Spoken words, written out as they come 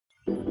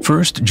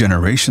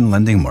First-generation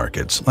lending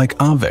markets like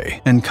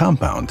Aave and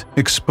Compound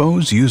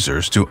expose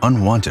users to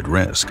unwanted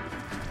risk.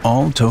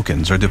 All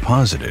tokens are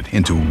deposited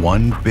into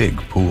one big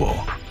pool.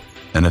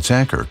 An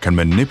attacker can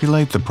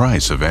manipulate the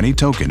price of any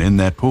token in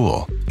that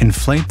pool,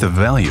 inflate the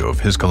value of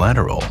his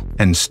collateral,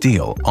 and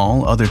steal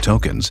all other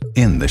tokens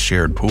in the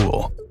shared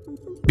pool.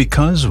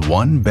 Because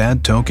one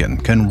bad token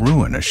can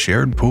ruin a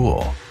shared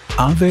pool,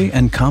 Aave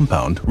and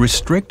Compound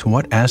restrict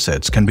what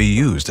assets can be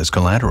used as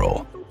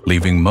collateral,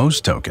 leaving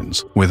most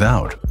tokens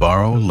without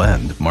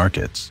borrow-lend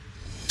markets.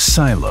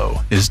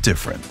 Silo is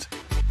different.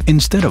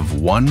 Instead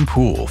of one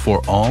pool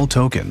for all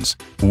tokens,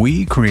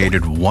 we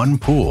created one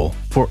pool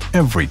for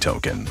every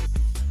token.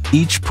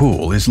 Each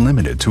pool is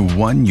limited to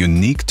one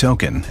unique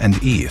token and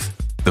ETH,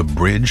 the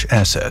bridge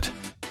asset.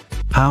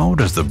 How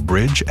does the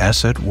bridge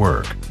asset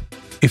work?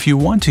 If you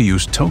want to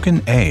use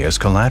token A as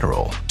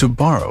collateral to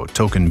borrow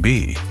token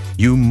B,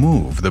 you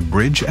move the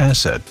bridge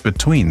asset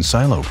between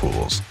silo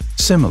pools,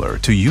 similar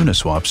to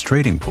Uniswap's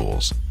trading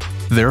pools.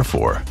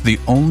 Therefore, the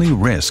only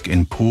risk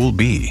in Pool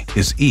B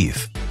is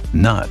ETH,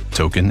 not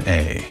token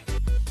A.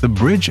 The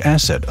bridge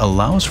asset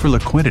allows for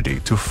liquidity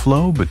to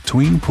flow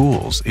between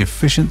pools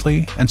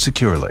efficiently and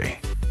securely.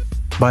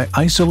 By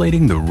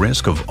isolating the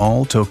risk of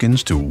all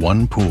tokens to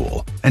one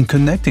pool and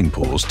connecting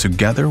pools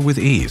together with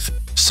ETH,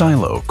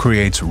 Silo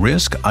creates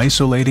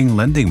risk-isolating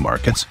lending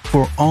markets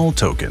for all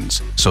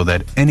tokens so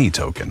that any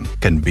token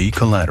can be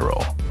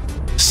collateral.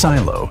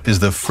 Silo is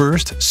the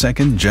first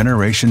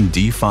second-generation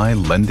DeFi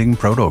lending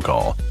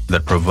protocol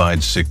that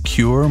provides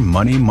secure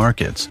money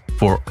markets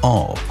for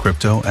all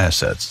crypto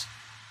assets.